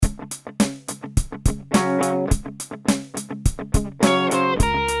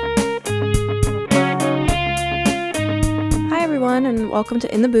welcome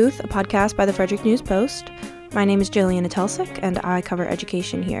to In the Booth, a podcast by the Frederick News Post. My name is Jillian Atelsik, and I cover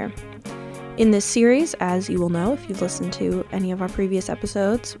education here. In this series, as you will know if you've listened to any of our previous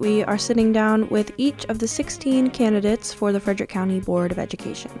episodes, we are sitting down with each of the 16 candidates for the Frederick County Board of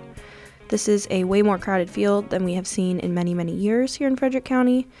Education. This is a way more crowded field than we have seen in many, many years here in Frederick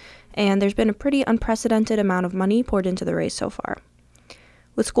County, and there's been a pretty unprecedented amount of money poured into the race so far.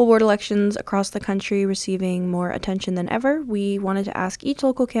 With school board elections across the country receiving more attention than ever, we wanted to ask each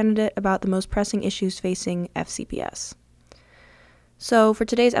local candidate about the most pressing issues facing FCPS. So for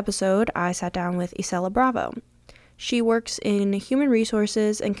today's episode, I sat down with Isela Bravo. She works in human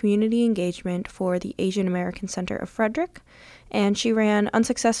resources and community engagement for the Asian American Center of Frederick, and she ran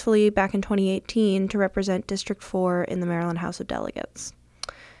unsuccessfully back in 2018 to represent District 4 in the Maryland House of Delegates.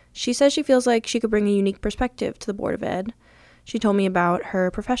 She says she feels like she could bring a unique perspective to the Board of Ed. She told me about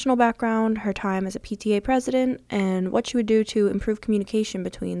her professional background, her time as a PTA president, and what she would do to improve communication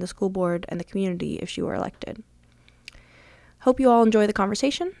between the school board and the community if she were elected. Hope you all enjoy the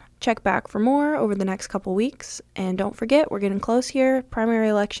conversation. Check back for more over the next couple weeks. And don't forget, we're getting close here. Primary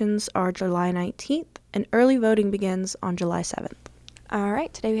elections are July 19th, and early voting begins on July 7th. All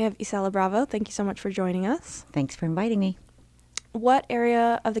right, today we have Isela Bravo. Thank you so much for joining us. Thanks for inviting me. What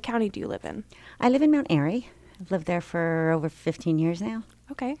area of the county do you live in? I live in Mount Airy. I've lived there for over 15 years now.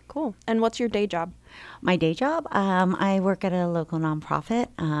 Okay, cool. And what's your day job? My day job, I work at a local nonprofit,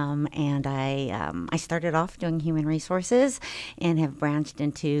 and I started off doing human resources and have branched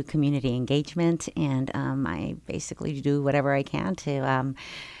into community engagement, and I basically do whatever I can to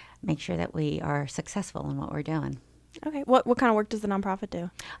make sure that we are successful in what we're doing. Okay. What kind of work does the nonprofit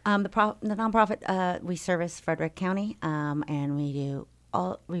do? The nonprofit, we service Frederick County, and we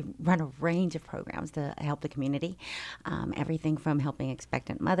run a range of programs to help the community, everything from helping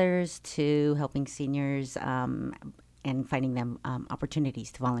expectant mothers to helping seniors and finding them opportunities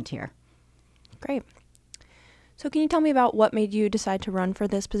to volunteer. Great. So can you tell me about what made you decide to run for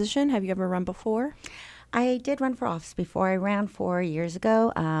this position? Have you ever run before? I did run for office before. I ran 4 years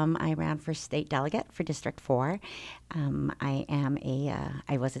ago. I ran for state delegate for District 4.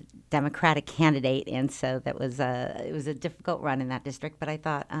 I was a Democratic candidate, and so it was a difficult run in that district. But I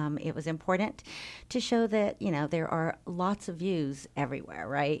thought it was important to show that there are lots of views everywhere,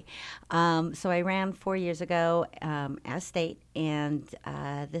 right? So I ran 4 years ago as state, and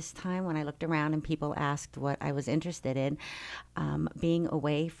this time when I looked around and people asked what I was interested in, being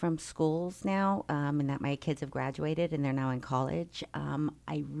away from schools now, and that my kids have graduated and they're now in college,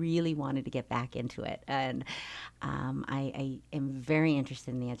 I really wanted to get back into it. And I am very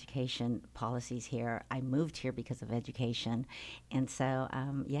interested in the education policies here. I moved here because of education. And so,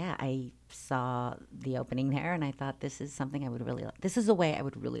 I saw the opening there, and I thought this is something this is a way I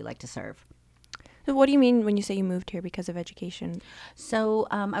would really like to serve. So what do you mean when you say you moved here because of education? So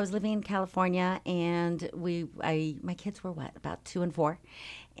I was living in California, and my kids were about 2 and 4,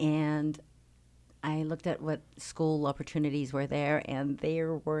 and I looked at what school opportunities were there, and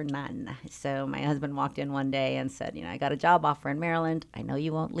there were none. So my husband walked in one day and said, I got a job offer in Maryland. I know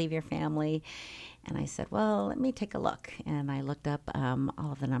you won't leave your family. And I said, well, let me take a look. And I looked up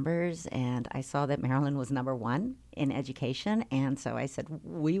all of the numbers, and I saw that Maryland was number 1 in education. And so I said,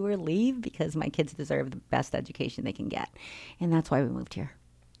 we will leave because my kids deserve the best education they can get. And that's why we moved here.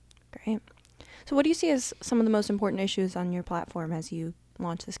 Great. So what do you see as some of the most important issues on your platform as you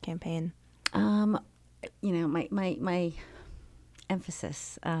launch this campaign? My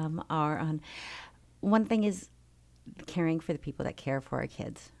emphasis are on, one thing is caring for the people that care for our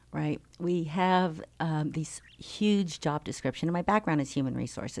kids, right? We have these huge job description, and my background is human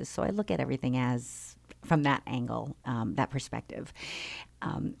resources, so I look at everything as from that angle, that perspective.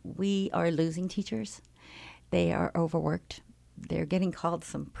 We are losing teachers. They are overworked. They're getting called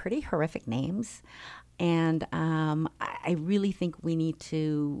some pretty horrific names, and I really think we need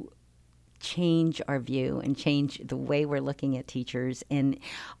to change our view and change the way we're looking at teachers and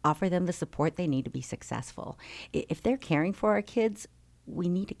offer them the support they need to be successful. If they're caring for our kids, we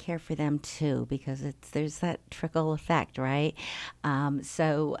need to care for them too, because there's that trickle effect, right?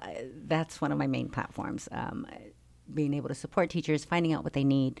 So that's one of my main platforms, being able to support teachers, finding out what they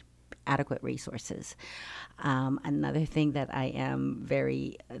need, adequate resources. Another thing that I'm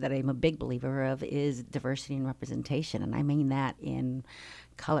a big believer of is diversity and representation, and I mean that in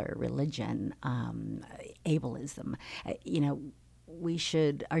color, religion, ableism.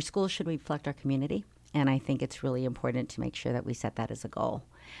 Our schools should reflect our community, and I think it's really important to make sure that we set that as a goal.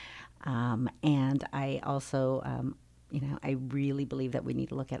 And I also I really believe that we need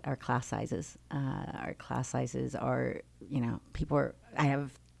to look at our class sizes. Our class sizes are, I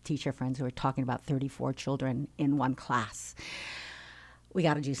have teacher friends who are talking about 34 children in one class. we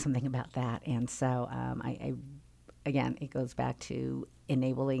got to do something about that. And so again, it goes back to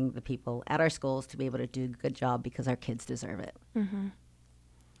enabling the people at our schools to be able to do a good job because our kids deserve it. Mm-hmm.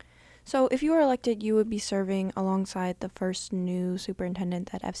 So if you were elected, you would be serving alongside the first new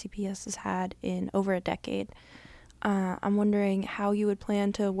superintendent that FCPS has had in over a decade. I'm wondering how you would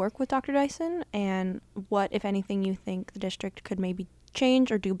plan to work with Dr. Dyson and what, if anything, you think the district could maybe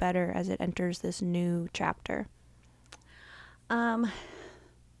change or do better as it enters this new chapter.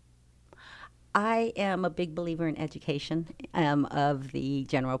 I am a big believer in education of the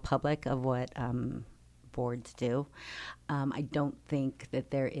general public, of what boards do. I don't think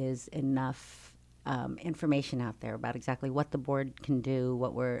that there is enough information out there about exactly what the board can do,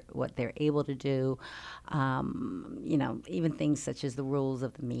 what they're able to do. Even things such as the rules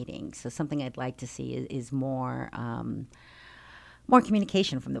of the meeting. So something I'd like to see is more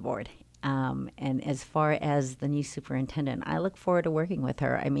communication from the board. And as far as the new superintendent, I look forward to working with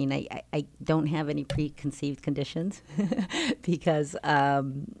her. I mean, I don't have any preconceived conditions because, I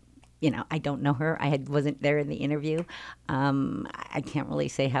don't know her. Wasn't there in the interview. I can't really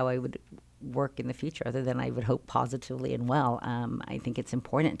say how I would work in the future other than I would hope positively and well. I think it's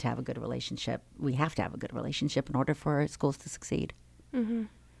important to have a good relationship. We have to have a good relationship in order for our schools to succeed. Mm-hmm.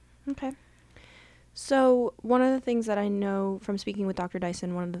 Okay. So one of the things that I know from speaking with Dr.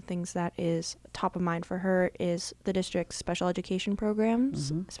 Dyson, one of the things that is top of mind for her is the district's special education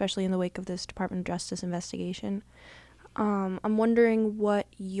programs, especially in the wake of this Department of Justice investigation. I'm wondering what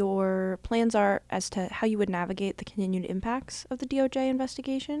your plans are as to how you would navigate the continued impacts of the DOJ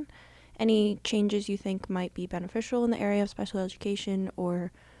investigation. Any changes you think might be beneficial in the area of special education,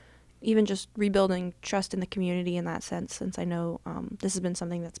 or even just rebuilding trust in the community in that sense, since I know this has been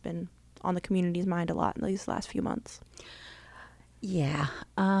something that's been on the community's mind a lot in these last few months. Yeah.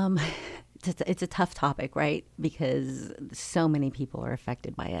 It's a tough topic, right? Because so many people are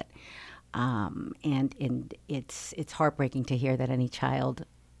affected by it. And it's heartbreaking to hear that any child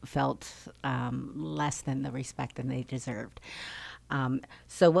felt less than the respect that they deserved.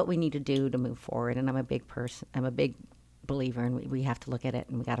 So what we need to do to move forward, and I'm a big believer, and we have to look at it,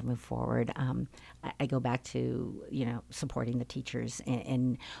 and we got to move forward. I go back to supporting the teachers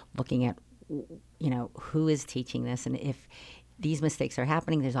and looking at who is teaching this, and if these mistakes are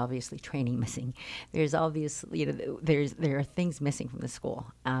happening, there's obviously training missing. There's obviously there are things missing from the school.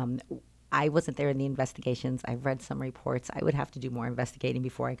 I wasn't there in the investigations. I've read some reports. I would have to do more investigating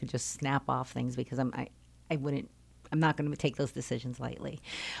before I could just snap off things, because I'm not going to take those decisions lightly.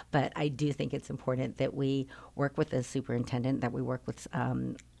 But I do think it's important that we work with the superintendent, that we work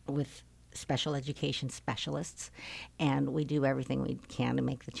with special education specialists, and we do everything we can to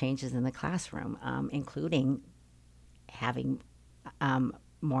make the changes in the classroom, including having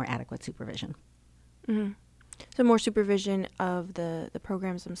more adequate supervision. Mm-hmm. So more supervision of the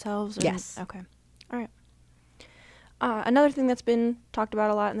programs themselves? Yes. Okay. All right. Another thing that's been talked about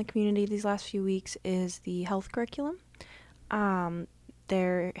a lot in the community these last few weeks is the health curriculum.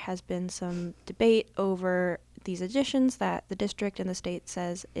 There has been some debate over these additions that the district and the state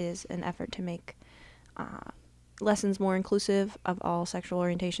says is an effort to make lessons more inclusive of all sexual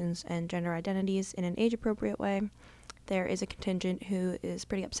orientations and gender identities in an age-appropriate way. There is a contingent who is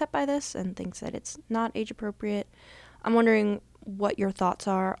pretty upset by this and thinks that it's not age-appropriate. I'm wondering what your thoughts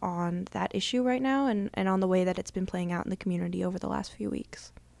are on that issue right now and on the way that it's been playing out in the community over the last few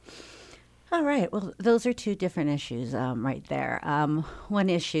weeks. All right. Well, those are two different issues right there. One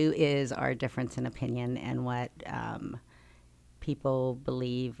issue is our difference in opinion and what people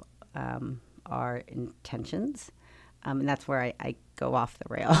believe are intentions. And that's where I go off the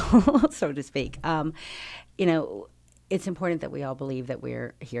rail, so to speak. It's important that we all believe that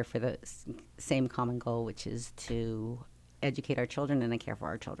we're here for the same common goal, which is to educate our children and to care for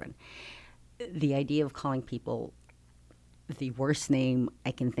our children. The idea of calling people the worst name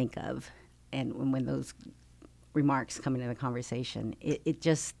I can think of, and when those remarks come into the conversation, it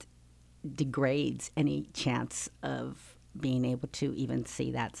just degrades any chance of being able to even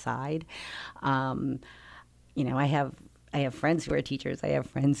see that side. I have friends who are teachers. I have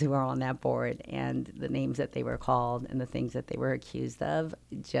friends who are on that board, and the names that they were called and the things that they were accused of,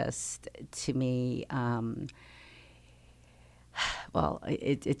 just to me,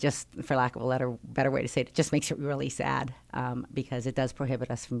 it just, for lack of a better way to say it, it just makes it really sad because it does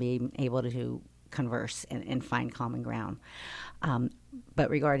prohibit us from being able to converse and find common ground. But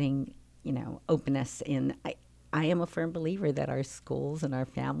regarding, openness I am a firm believer that our schools and our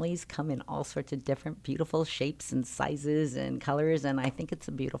families come in all sorts of different beautiful shapes and sizes and colors, and I think it's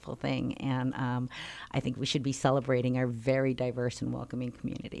a beautiful thing. And I think we should be celebrating our very diverse and welcoming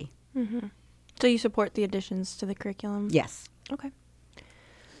community. Mm-hmm. So you support the additions to the curriculum? Yes. Okay.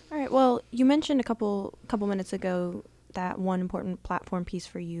 All right. Well, you mentioned a couple minutes ago that one important platform piece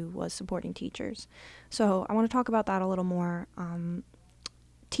for you was supporting teachers. So I want to talk about that a little more.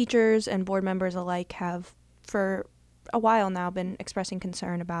 Teachers and board members alike have, for a while now, been expressing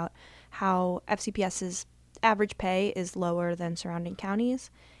concern about how FCPS's average pay is lower than surrounding counties,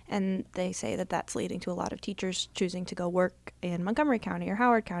 and they say that that's leading to a lot of teachers choosing to go work in Montgomery County or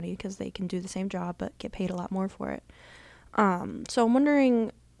Howard County because they can do the same job but get paid a lot more for it. So I'm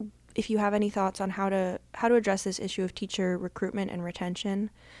wondering if you have any thoughts on how to address this issue of teacher recruitment and retention.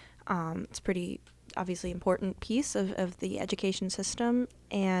 It's a pretty obviously important piece of the education system,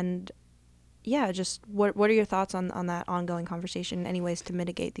 and yeah, just what are your thoughts on that ongoing conversation, any ways to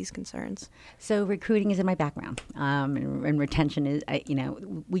mitigate these concerns? So recruiting is in my background, and retention is,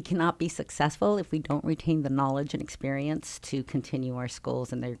 we cannot be successful if we don't retain the knowledge and experience to continue our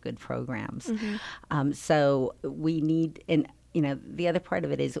schools and their good programs. Mm-hmm. So we need, and the other part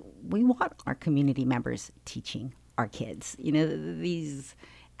of it is we want our community members teaching our kids. These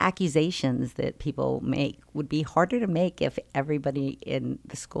accusations that people make would be harder to make if everybody in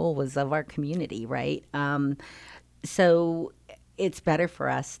the school was of our community, right? So it's better for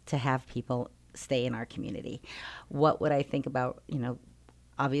us to have people stay in our community. What would I think about,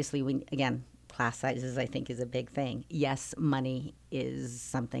 obviously, class sizes, I think, is a big thing. Yes, money is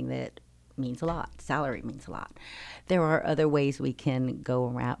something that means a lot. Salary means a lot. There are other ways we can go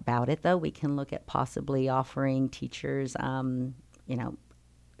about it, though. We can look at possibly offering teachers,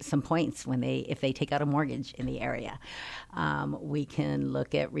 some points if they take out a mortgage in the area. We can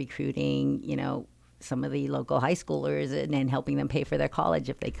look at recruiting, some of the local high schoolers and helping them pay for their college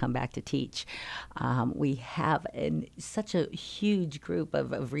if they come back to teach. We have such a huge group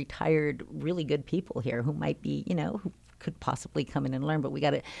of retired, really good people here who might be, who could possibly come in and learn, but we're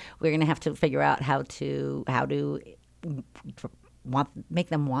going to have to figure out how to make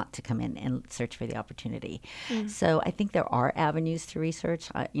them want to come in and search for the opportunity. Mm. So I think there are avenues to research.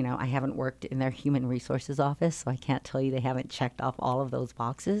 I haven't worked in their human resources office, so I can't tell you they haven't checked off all of those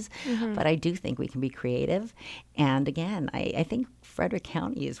boxes. Mm-hmm. But I do think we can be creative. And again, I think Frederick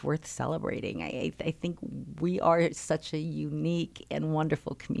County is worth celebrating. I think we are such a unique and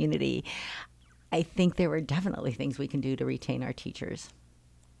wonderful community. I think there are definitely things we can do to retain our teachers.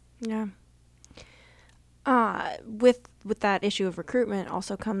 Yeah. With that issue of recruitment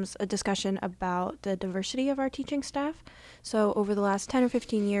also comes a discussion about the diversity of our teaching staff. So over the last 10 or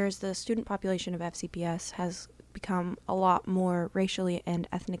 15 years, the student population of FCPS has become a lot more racially and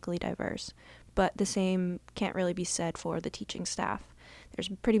ethnically diverse, but the same can't really be said for the teaching staff. There's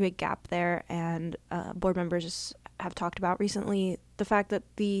a pretty big gap there, and board members have talked about recently the fact that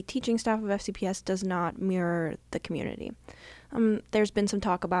the teaching staff of FCPS does not mirror the community. There's been some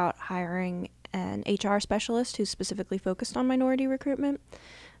talk about hiring an HR specialist who's specifically focused on minority recruitment.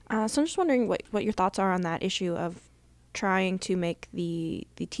 So I'm just wondering what your thoughts are on that issue of trying to make the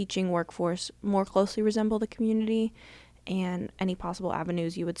teaching workforce more closely resemble the community, and any possible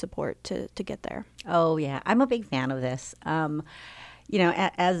avenues you would support to get there. Oh, yeah. I'm a big fan of this.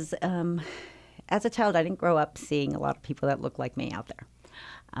 As a child, I didn't grow up seeing a lot of people that look like me out there.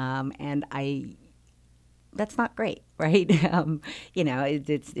 That's not great, right?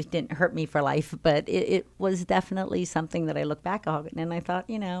 It didn't hurt me for life, but it was definitely something that I look back on, and I thought,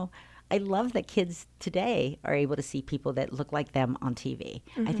 I love that kids today are able to see people that look like them on TV.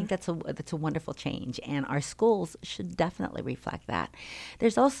 Mm-hmm. I think that's a wonderful change, and our schools should definitely reflect that.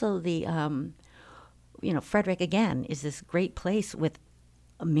 There's also the, Frederick, again, is this great place with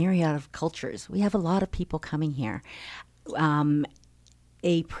a myriad of cultures. We have a lot of people coming here.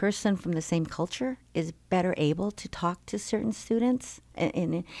 A person from the same culture is better able to talk to certain students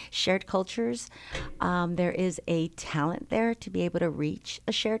in shared cultures. There is a talent there to be able to reach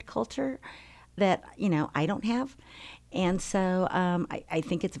a shared culture that, I don't have. And so I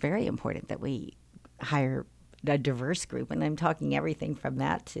think it's very important that we hire a diverse group. And I'm talking everything from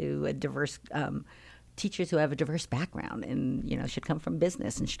that to a diverse teachers who have a diverse background and, should come from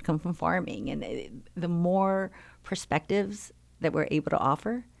business and should come from farming. And the more perspectives that we're able to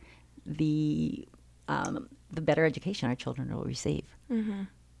offer, the better education our children will receive. Mm-hmm.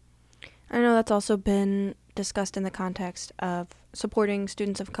 I know that's also been discussed in the context of supporting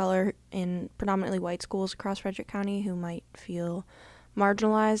students of color in predominantly white schools across Frederick County who might feel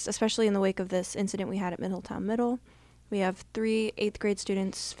marginalized, especially in the wake of this incident we had at Middletown Middle. We have 3 8th grade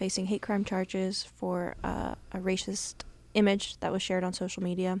students facing hate crime charges for a racist image that was shared on social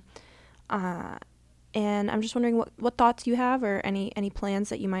media. And I'm just wondering what thoughts you have, or any plans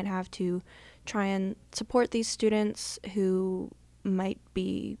that you might have to try and support these students who might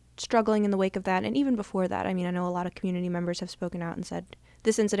be struggling in the wake of that. And even before that, I know a lot of community members have spoken out and said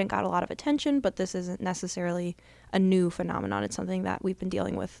this incident got a lot of attention, but this isn't necessarily a new phenomenon. It's something that we've been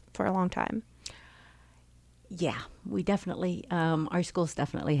dealing with for a long time. Yeah, we definitely, our schools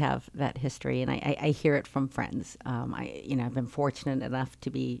definitely have that history, and I hear it from friends. I've been fortunate enough to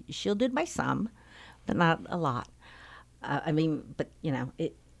be shielded by some, but not a lot.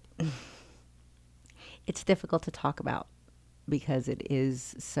 It's difficult to talk about because it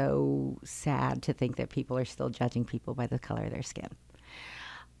is so sad to think that people are still judging people by the color of their skin.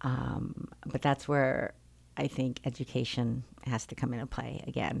 But that's where I think education has to come into play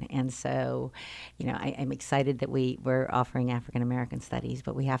again. And so, I'm excited that we're offering African American studies,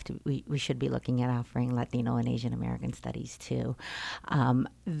 but we should be looking at offering Latino and Asian American studies too.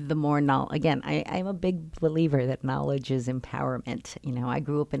 The more knowledge, again, I'm a big believer that knowledge is empowerment. I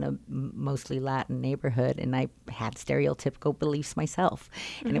grew up in a mostly Latin neighborhood, and I had stereotypical beliefs myself.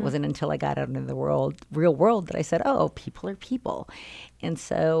 And it wasn't until I got out into the real world that I said, oh, people are people. And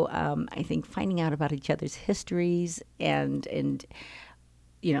so I think finding out about each other's histories and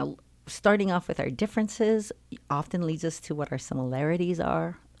starting off with our differences often leads us to what our similarities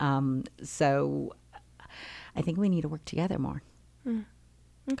are. So I think we need to work together more.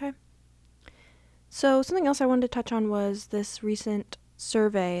 Okay. So something else I wanted to touch on was this recent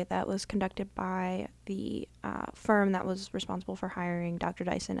survey that was conducted by the firm that was responsible for hiring Dr.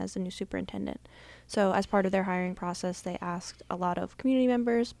 Dyson as the new superintendent. So as part of their hiring process, they asked a lot of community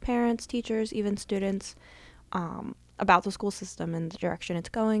members, parents, teachers, even students about the school system and the direction it's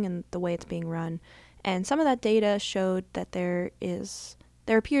going and the way it's being run. And some of that data showed that there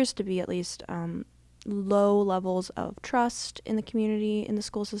appears to be at least low levels of trust in the community, in the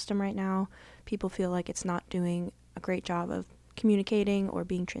school system right now. People feel like it's not doing a great job of communicating or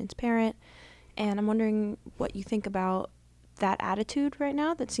being transparent. And I'm wondering what you think about that attitude right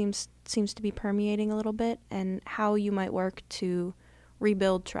now that seems to be permeating a little bit, and how you might work to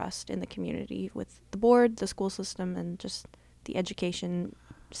rebuild trust in the community with the board, the school system, and just the education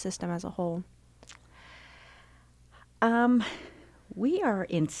system as a whole. We are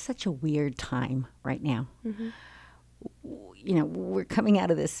in such a weird time right now. Mm-hmm. We're coming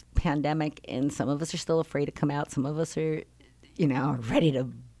out of this pandemic, and some of us are still afraid to come out. Some of us are, ready to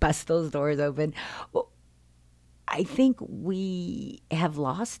bust those doors open. Well, I think we have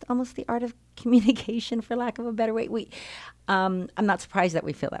lost almost the art of communication, for lack of a better way. I'm not surprised that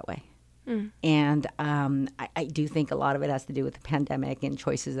we feel that way. And I do think a lot of it has to do with the pandemic and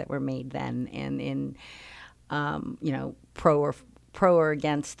choices that were made then, and in pro or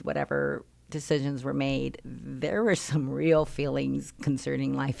against whatever decisions were made. There were some real feelings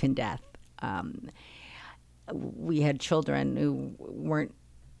concerning life and death. We had children who weren't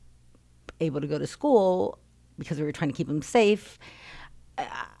able to go to school because we were trying to keep them safe.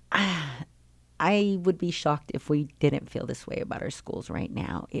 I would be shocked if we didn't feel this way about our schools right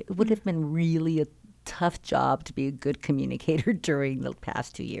now. It would have been really a tough job to be a good communicator during the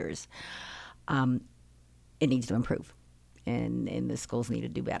past 2 years. It needs to improve, and the schools need to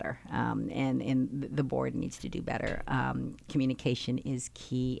do better, and the board needs to do better. Communication is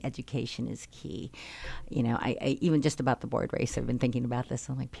key. Education is key. I even just about the board race, I've been thinking about this.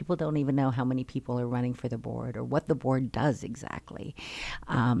 I'm like, people don't even know how many people are running for the board or what the board does exactly.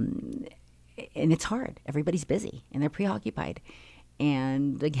 And it's hard. Everybody's busy and they're preoccupied.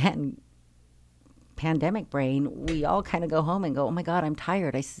 And again, pandemic brain, we all kind of go home and go, oh my God, I'm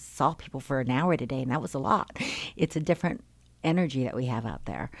tired. I saw people for an hour today, and that was a lot. It's a different energy that we have out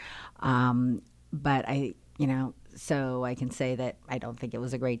there. But so I can say that I don't think it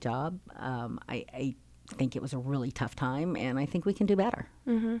was a great job. I think it was a really tough time, and I think we can do better.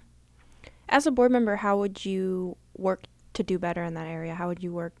 Mm-hmm. As a board member, how would you work to do better in that area? How would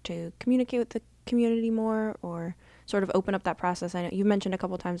you work to communicate with the community more, or sort of open up that process? I know you mentioned a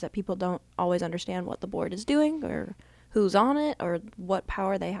couple times that people don't always understand what the board is doing or who's on it or what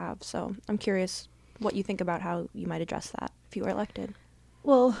power they have. So I'm curious what you think about how you might address that if you were elected.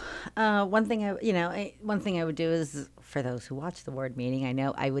 Well, one thing I would do is, for those who watch the board meeting, I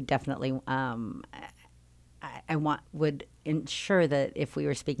know I would definitely would ensure that if we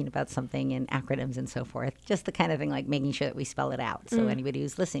were speaking about something in acronyms and so forth, just the kind of thing like making sure that we spell it out so anybody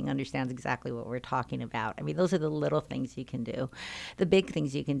who's listening understands exactly what we're talking about. I mean, those are the little things you can do. The big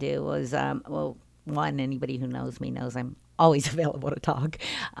things you can do was, one, anybody who knows me knows I'm always available to talk,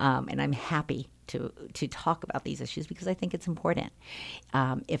 and I'm happy to talk about these issues because I think it's important.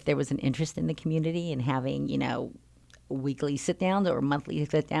 If there was an interest in the community and having, weekly sit-downs or monthly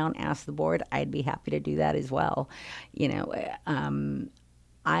sit-down, ask the board, I'd be happy to do that as well.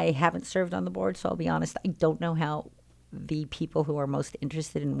 I haven't served on the board, so I'll be honest, I don't know how the people who are most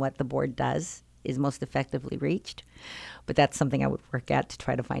interested in what the board does is most effectively reached. But that's something I would work at to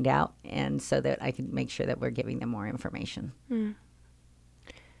try to find out, and so that I can make sure that we're giving them more information.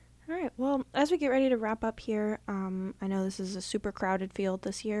 All right. Well, as we get ready to wrap up here, I know this is a super crowded field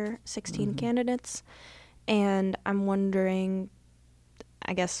this year, 16 candidates, and I'm wondering,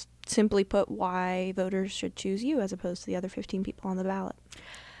 I guess, simply put, why voters should choose you as opposed to the other 15 people on the ballot.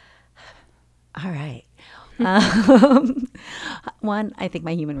 All right. One, I think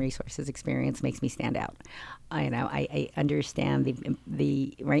my human resources experience makes me stand out. I understand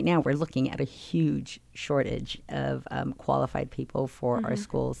the right now we're looking at a huge shortage of qualified people for our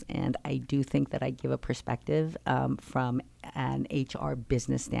schools, and I do think that I give a perspective from an HR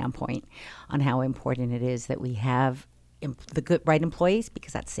business standpoint on how important it is that we have the good right employees,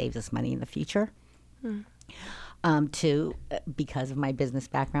 because that saves us money in the future. Because of my business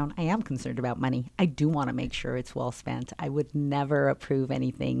background, I am concerned about money. I do want to make sure it's well spent. I would never approve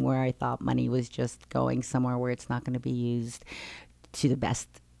anything where I thought money was just going somewhere where it's not going to be used to the best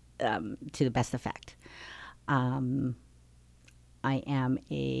effect. I am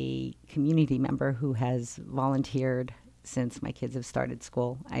a community member who has volunteered since my kids have started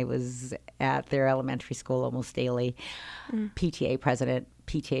school. I was at their elementary school almost daily, PTA president,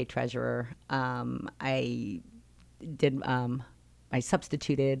 PTA treasurer. I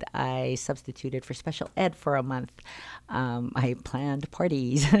substituted for special ed for a month. I planned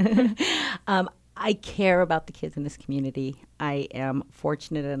parties. I care about the kids in this community. I am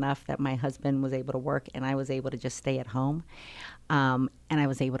fortunate enough that my husband was able to work and I was able to just stay at home. And I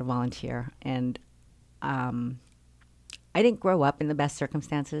was able to volunteer. And I didn't grow up in the best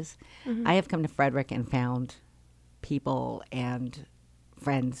circumstances. I have come to Frederick and found people and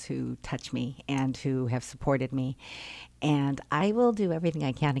friends who touch me and who have supported me. And I will do everything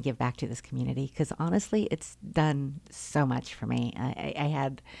I can to give back to this community, because honestly, it's done so much for me. I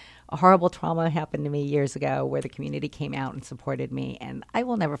had a horrible trauma happen to me years ago where the community came out and supported me, and I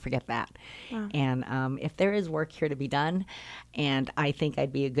will never forget that. Wow. And if there is work here to be done, and I think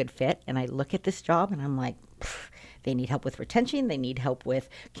I'd be a good fit, and I look at this job and I'm like, they need help with retention, they need help with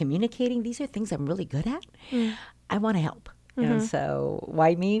communicating. These are things I'm really good at. I want to help. And so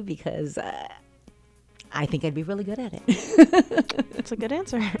why me? Because I think I'd be really good at it. That's a good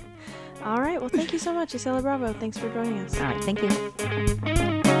answer. All right. Well, thank you so much, Isela Bravo. Thanks for joining us. All right. Thank you.